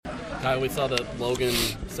Kyle, we saw that Logan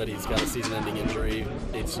said he's got a season-ending injury,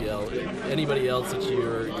 ACL. Anybody else that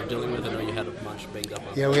you're dealing with? I know you had a bunch banged up.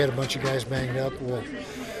 Yeah, we had a bunch of guys banged up.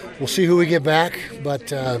 We'll see who we get back, but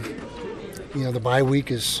the bye week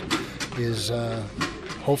is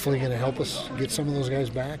hopefully going to help us get some of those guys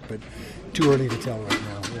back, but too early to tell right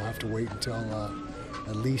now. We'll have to wait until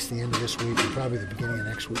at least the end of this week and probably the beginning of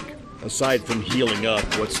next week. Aside from healing up,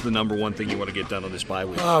 what's the number one thing you want to get done on this bye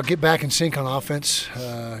week? Get back in sync on offense.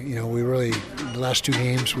 We really, the last 2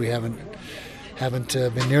 games, we haven't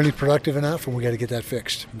been nearly productive enough, and we got to get that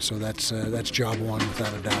fixed. And so that's job one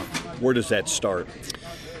without a doubt. Where does that start?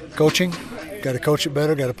 Coaching. Got to coach it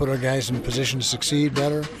better. Got to put our guys in a position to succeed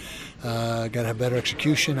better. Got to have better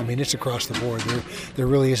execution. I mean, it's across the board. There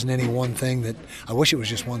really isn't any one thing that I wish it was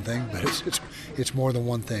just one thing, but it's more than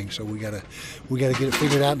one thing. So we got to get it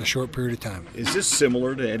figured out in a short period of time. Is this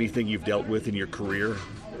similar to anything you've dealt with in your career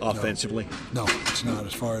offensively? No, it's not.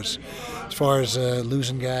 As far as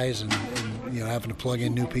losing guys and having to plug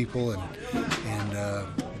in new people and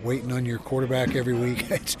waiting on your quarterback every week,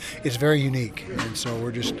 it's very unique, and so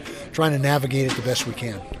we're just trying to navigate it the best we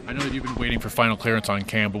can. I know that you've been waiting for final clearance on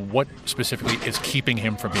Cam, but what specifically is keeping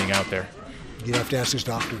him from being out there? You'd have to ask his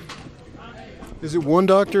doctor. Is it one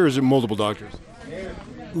doctor or is it multiple doctors?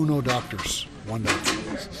 Uno doctors. One doctor.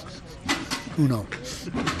 Uno.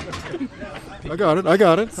 I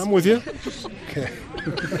got it. I'm with you. Okay.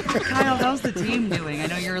 Kyle, how's the team doing? I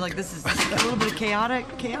know you're like, this is a little bit of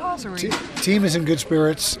chaos, or team is in good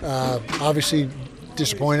spirits. Obviously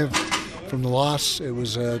disappointed from the loss. It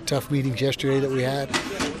was tough meetings yesterday that we had,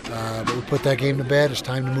 but we put that game to bed. It's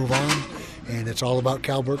time to move on, and it's all about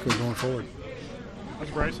Cal Berkeley going forward. How's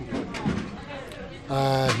Bryson doing?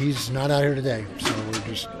 He's not out here today, so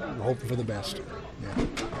we're hoping for the best. Yeah.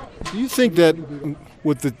 Do you think that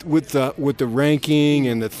with the ranking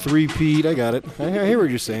and the three-peat, I got it. I hear what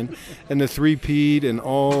you're saying, and the three-peat and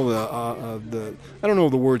all the I don't know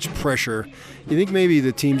the words pressure. You think maybe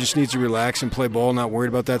the team just needs to relax and play ball, not worried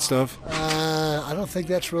about that stuff? I don't think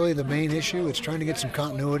that's really the main issue. It's trying to get some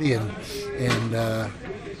continuity and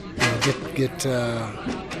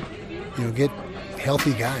get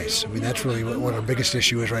healthy guys. I mean, that's really what our biggest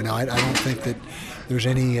issue is right now. I don't think that there's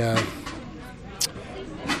any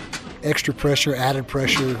extra pressure, added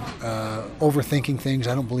pressure, overthinking things.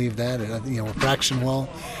 I don't believe that. We're practicing well.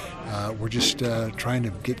 We're just trying to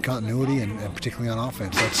get continuity, and particularly on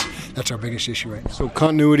offense. That's our biggest issue right now. So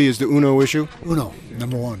continuity is the Uno issue? Uno,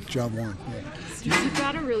 number one, job one. Yeah. You've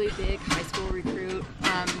got a really big high school recruit.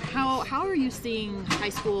 How are you seeing high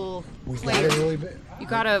school players?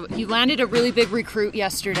 You landed a really big recruit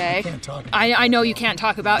yesterday. I can't talk about I know you can't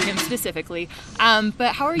talk about him specifically,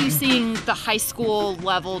 but how are you seeing the high school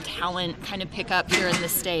level talent kind of pick up here in the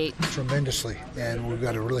state? Tremendously, and we've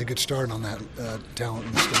got a really good start on that talent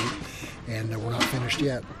in the state, and we're not finished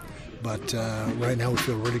yet. But right now we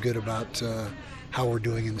feel really good about how we're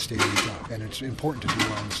doing in the state of Utah, and it's important to do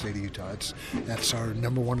well in the state of Utah. That's our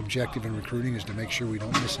number one objective in recruiting, is to make sure we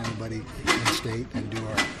don't miss anybody in the state and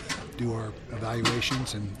do our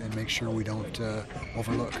evaluations and make sure we don't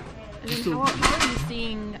overlook. How are you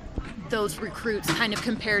seeing those recruits kind of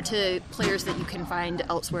compare to players that you can find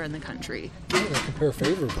elsewhere in the country? Yeah, they compare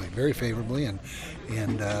favorably, very favorably, and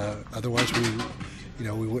otherwise we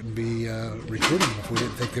wouldn't be recruiting them if we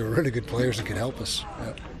didn't think they were really good players that could help us.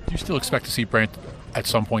 Yep. Do you still expect to see Brant at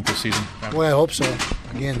some point this season? Well, I hope so.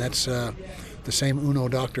 Again, that's the same Uno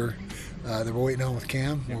doctor that we're waiting on with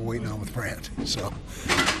Cam. We're waiting on with Brant. So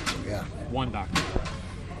yeah. One doctor.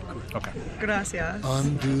 Okay. Gracias.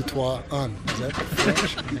 Un, deux, trois, un. Is that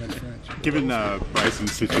French? Yeah, it's French. Given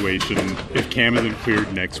Bryson's situation, if Cam isn't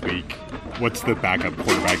cleared next week, what's the backup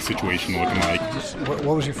quarterback situation looking like?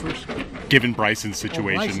 What was your first? Given Bryson's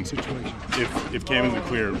situation, Bryson's situation. If Cam isn't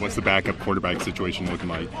cleared, what's the backup quarterback situation looking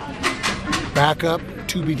like? Backup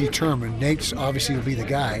to be determined. Nate's obviously will be the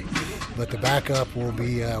guy, but the backup will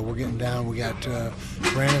be. We're getting down. We got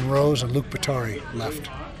Brandon Rose and Luke Patari left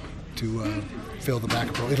to fill the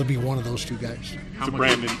backup role. It'll be one of those two guys. So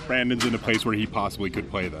Brandon's in a place where he possibly could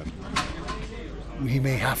play then. He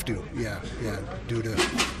may have to, yeah, due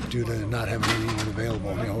to not having anyone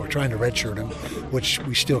available. We're trying to redshirt him, which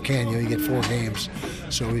we still can. You get 4 games,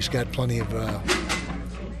 so he's got plenty of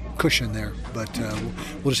cushion there. But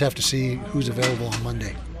we'll just have to see who's available on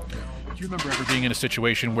Monday. Do you remember ever being in a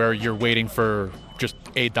situation where you're waiting for just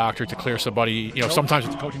a doctor to clear somebody? Nope. Sometimes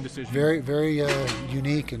it's a coaching decision. Very, very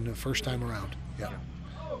unique and the first time around. Yeah.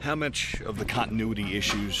 How much of the continuity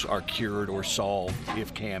issues are cured or solved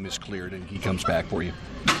if Cam is cleared and he comes back for you?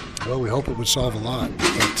 Well, we hope it would solve a lot,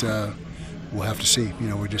 but we'll have to see.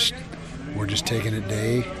 We're just taking it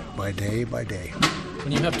day by day by day.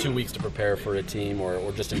 When you have 2 weeks to prepare for a team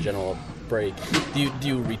or just in general break, do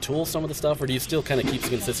you retool some of the stuff, or do you still kind of keep it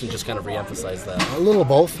consistent, just kind of reemphasize that? A little of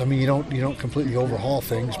both. I mean, you don't completely overhaul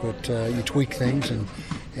things, but you tweak things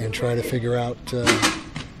and try to figure out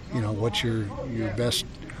what your best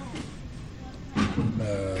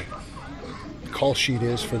call sheet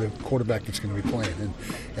is for the quarterback that's going to be playing,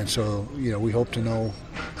 and so we hope to know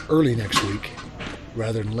early next week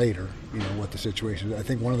rather than later what the situation is. I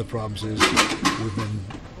think one of the problems is we've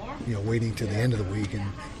been waiting to the end of the week, and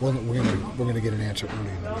we're going to get an answer early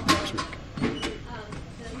in the week next week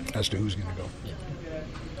as to who's going to go.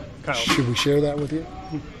 Kyle, should we share that with you?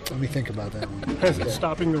 Let me think about that one.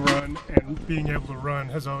 Stopping the run and being able to run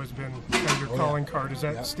has always been kind of your calling card. Is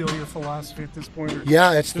that still your philosophy at this point? Or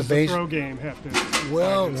yeah, it's the base. Does the throw game have to?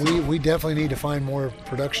 Well, we definitely need to find more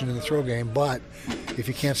production in the throw game, but if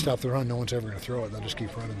you can't stop the run, no one's ever going to throw it. They'll just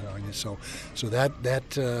keep running on you. So that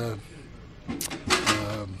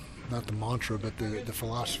not the mantra, but the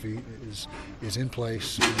philosophy is in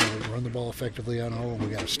place. We got to run the ball effectively on O, and we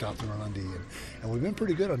got to stop the run on D. And we've been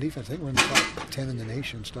pretty good on defense. I think we're in the top 10 in the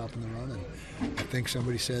nation stopping the run. And I think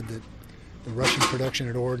somebody said that the rushing production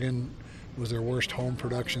at Oregon was their worst home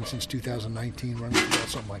production since 2019, running the ball,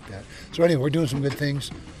 something like that. So anyway, we're doing some good things.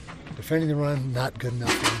 Defending the run, not good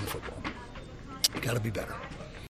enough to win the football. Got to be better.